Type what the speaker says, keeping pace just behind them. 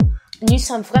Nous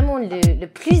sommes vraiment le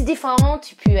plus différents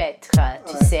tu peux être,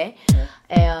 tu sais.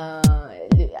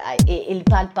 Et il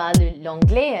parle pas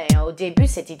l'anglais. Et au début,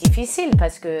 c'était difficile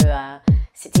parce que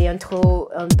c'était un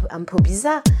peu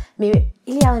bizarre. Mais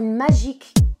il y a une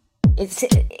magique. Et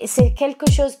c'est quelque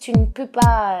chose que tu ne peux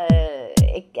pas...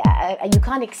 you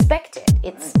can't expect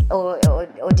it. It's,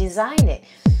 au design.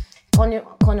 Quand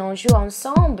on joue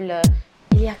ensemble,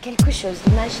 il y a quelque chose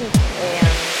de magique.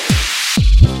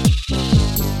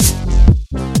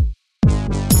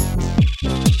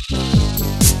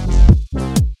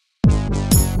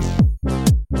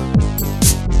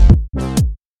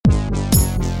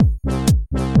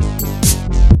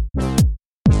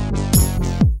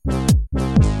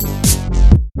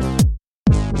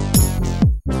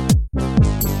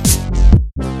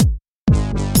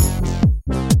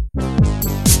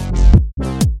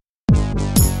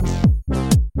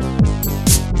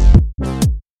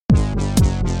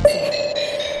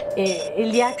 Et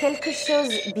il y a quelque chose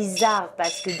de bizarre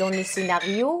parce que dans le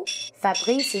scénario,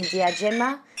 Fabrice il dit à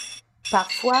Gemma,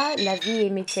 parfois la vie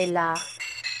imitait l'art.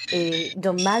 Et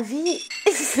dans ma vie,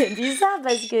 c'est bizarre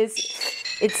parce que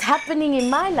it's happening in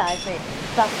my life. Et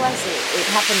parfois, it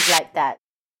happens like that.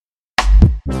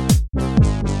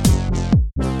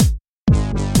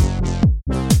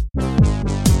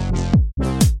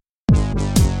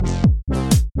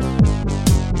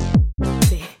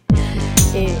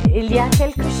 Et il y a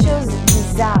quelque chose de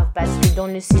bizarre parce que dans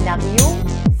le scénario,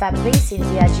 Fabrice il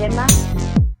dit à Gemma,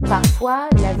 parfois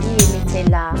la vie imitait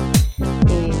l'art.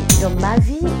 Et dans ma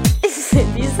vie, c'est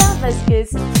bizarre parce que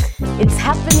it's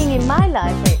happening in my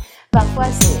life. Et parfois,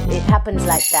 it happens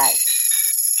like that.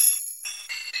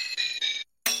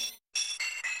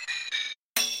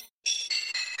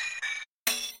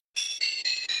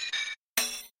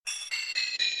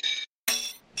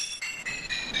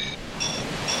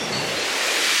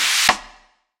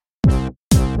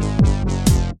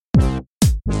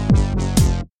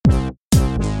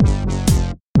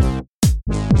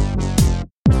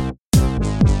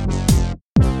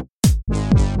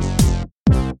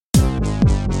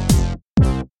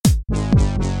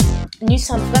 Nous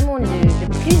sommes vraiment le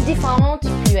plus différents tu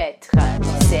peux être,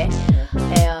 tu sais.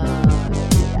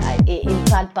 Et il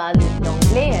parle pas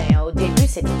l'anglais. Et au début,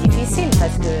 c'était difficile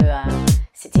parce que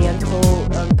c'était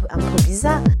un peu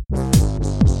bizarre.